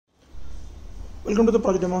Welcome to the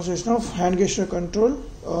project demonstration of hand gesture control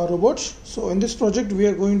robots. So in this project we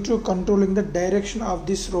are going to controlling the direction of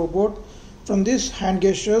this robot from this hand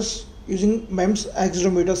gestures using MEMS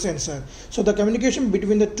accelerometer sensor. So the communication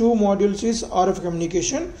between the two modules is RF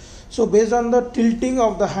communication. So based on the tilting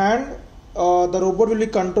of the hand, the robot will be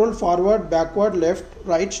controlled forward, backward, left,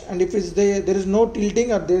 right, and if there is no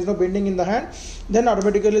tilting or there is no bending in the hand, then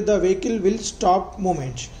automatically the vehicle will stop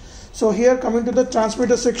movement. So here coming to the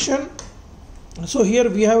transmitter section. So here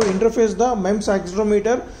we have interfaced the MEMS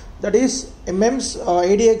accelerometer, that is a MEMS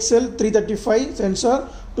ADXL335 sensor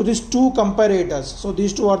to these two comparators. So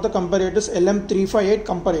these two are the comparators, LM358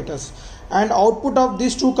 comparators, and output of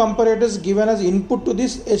these two comparators given as input to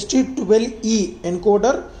this ST12E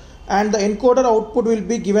encoder, and the encoder output will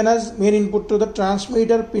be given as main input to the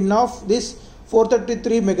transmitter pin of this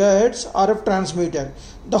 433 MHz RF transmitter.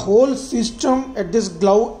 The whole system at this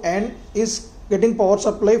glove end is getting power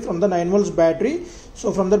supply from the 9 volts battery.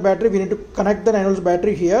 So from the battery we need to connect the 9 volts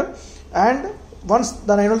battery here, and once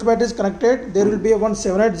the 9 volts battery is connected, there will be a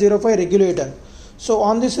 7805 regulator. So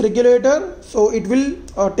on this regulator, so it will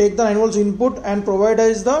take the 9 volts input and provide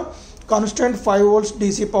us the constant 5 volts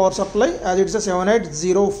DC power supply, as it's a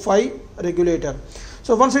 7805 regulator.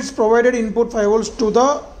 So once it's provided input 5 volts to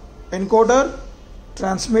the encoder,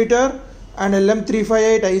 transmitter and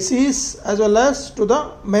LM358 ICs as well as to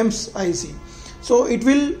the MEMS IC. So it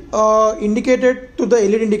will indicate it to the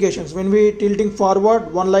LED indications when we tilting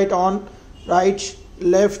forward, one light on, right,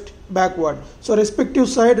 left, backward. So respective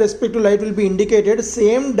side, respective light will be indicated.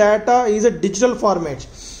 Same data is a digital format.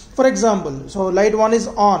 For example, so light 1 is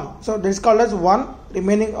on, so this is called as 1,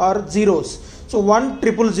 remaining are zeros. So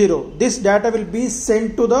 1000, this data will be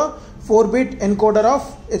sent to the 4-bit encoder of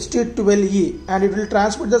ST12E, and it will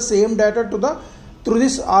transmit the same data to the through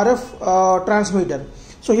this RF transmitter.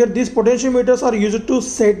 So here these potentiometers are used to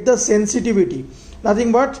set the sensitivity.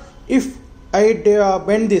 Nothing but if I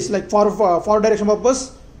bend this like for direction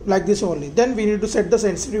purpose like this only, then we need to set the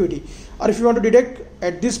sensitivity. Or if you want to detect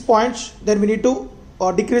at this point, then we need to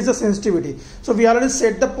decrease the sensitivity. So we already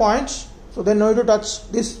set the points. So then no need to touch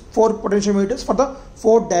these 4 potentiometers for the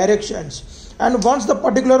 4 directions. And once the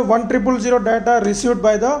particular 1000 data received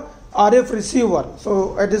by the RF receiver,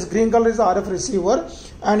 so at this green color is the RF receiver,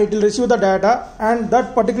 and it will receive the data, and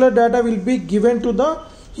that particular data will be given to the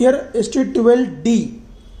here ST12D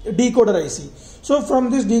decoder IC. So from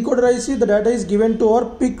this decoder IC, the data is given to our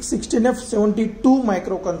PIC 16F72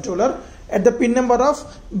 microcontroller at the pin number of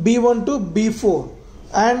B1 to B4,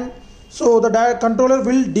 and so the controller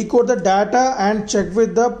will decode the data and check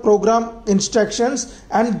with the program instructions,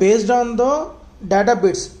 and based on the data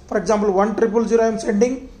bits, for example 1000 I am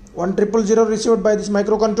sending, 1000 received by this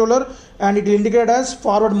microcontroller, and it will indicate as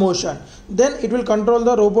forward motion. Then it will control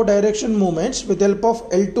the robot direction movements with help of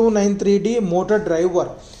L293D motor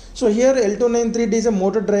driver. So here L293D is a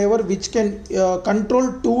motor driver which can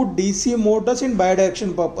control 2 DC motors in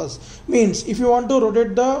bidirection purpose. Means if you want to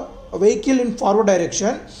rotate the vehicle in forward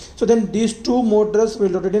direction, so then these 2 motors will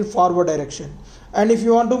rotate in forward direction, and if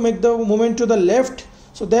you want to make the movement to the left,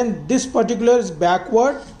 so then this particular is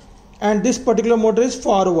backward and this particular motor is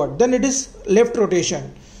forward, then it is left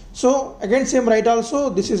rotation. So again same right also,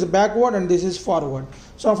 this is backward and this is forward.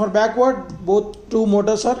 So for backward, both 2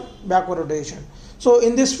 motors are backward rotation. So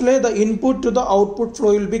in this way the input to the output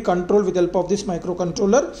flow will be controlled with help of this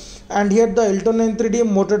microcontroller, and here the L293D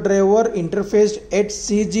motor driver interfaced at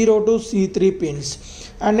C0 to C3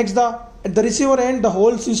 pins. And next at the receiver end, the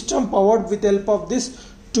whole system powered with help of this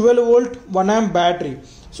 12 volt 1 amp battery.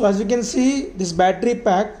 So as you can see, this battery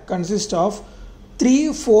pack consists of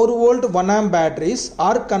 3 4 volt 1 amp batteries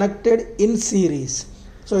are connected in series.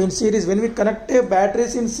 So in series, when we connect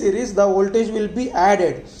batteries in series, the voltage will be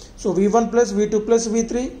added. So V1 plus V2 plus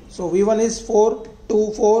V3. So V1 is 4,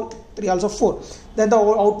 2, 4, 3 also 4. Then the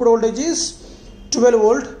output voltage is 12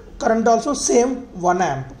 volt, current also same 1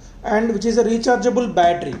 amp, and which is a rechargeable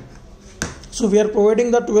battery. So we are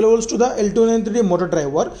providing the 12 volts to the L293 motor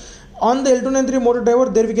driver. On the L293 motor driver,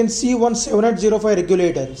 there we can see 7805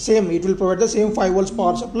 regulator. Same, it will provide the same 5 volts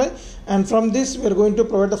power supply, and from this we are going to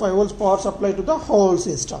provide the 5 volts power supply to the whole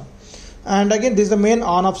system. And again this is the main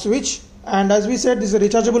on off switch, and as we said, this is a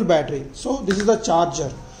rechargeable battery. So this is the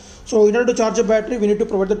charger. So in order to charge a battery, we need to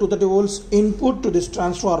provide the 230 volts input to this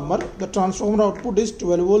transformer. The transformer output is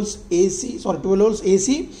 12 volts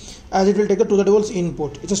AC, as it will take the 230 volts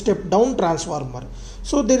input. It's a step down transformer.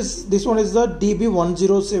 So this one is the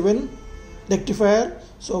DB107 rectifier,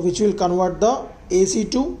 so which will convert the AC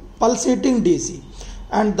to pulsating DC,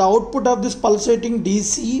 and the output of this pulsating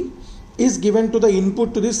DC is given to the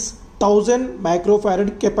input to this 1000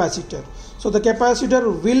 microfarad capacitor. So the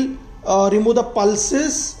capacitor will remove the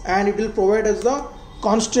pulses, and it will provide us the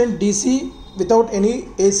constant DC without any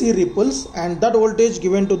AC ripples, and that voltage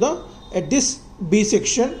given to the at this B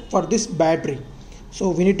section for this battery. So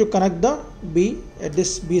we need to connect the B at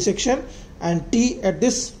this B section and T at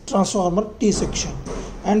this transformer T section.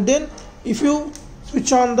 And then if you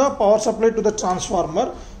switch on the power supply to the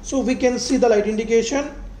transformer, so we can see the light indication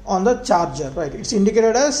on the charger, right? It's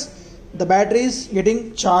indicated as the battery is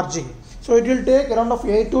getting charging. So it will take around of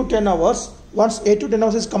 8 to 10 hours. Once 8 to 10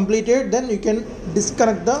 hours is completed, then you can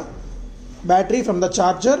disconnect the battery from the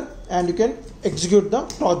charger and you can execute the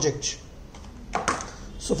project.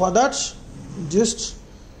 So for that, just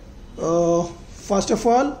first of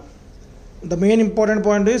all, the main important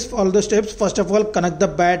point is follow the steps. First of all, connect the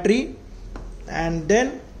battery and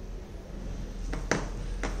then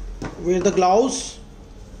wear the gloves.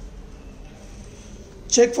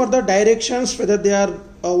 Check for the directions whether they are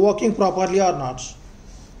working properly or not.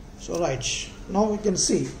 So right, now we can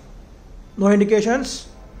see no indications.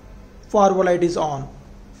 Forward light is on,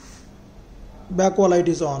 backward light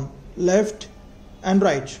is on, left and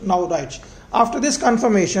right. Now right. After this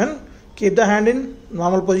confirmation, keep the hand in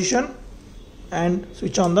normal position and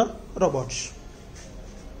switch on the robots.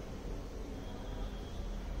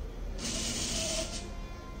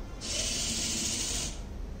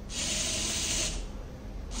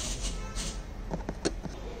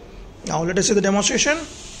 Now let us see the demonstration.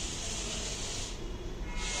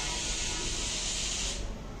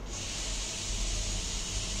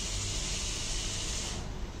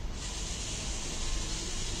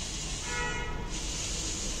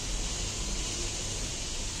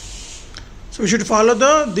 So we should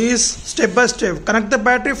follow these step by step. Connect the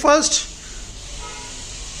battery first.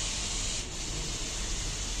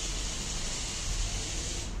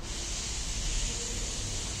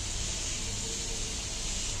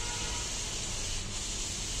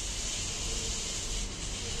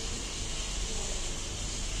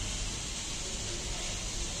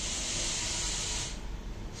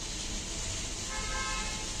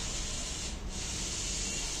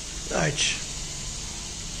 Right.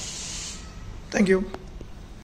 Thank you.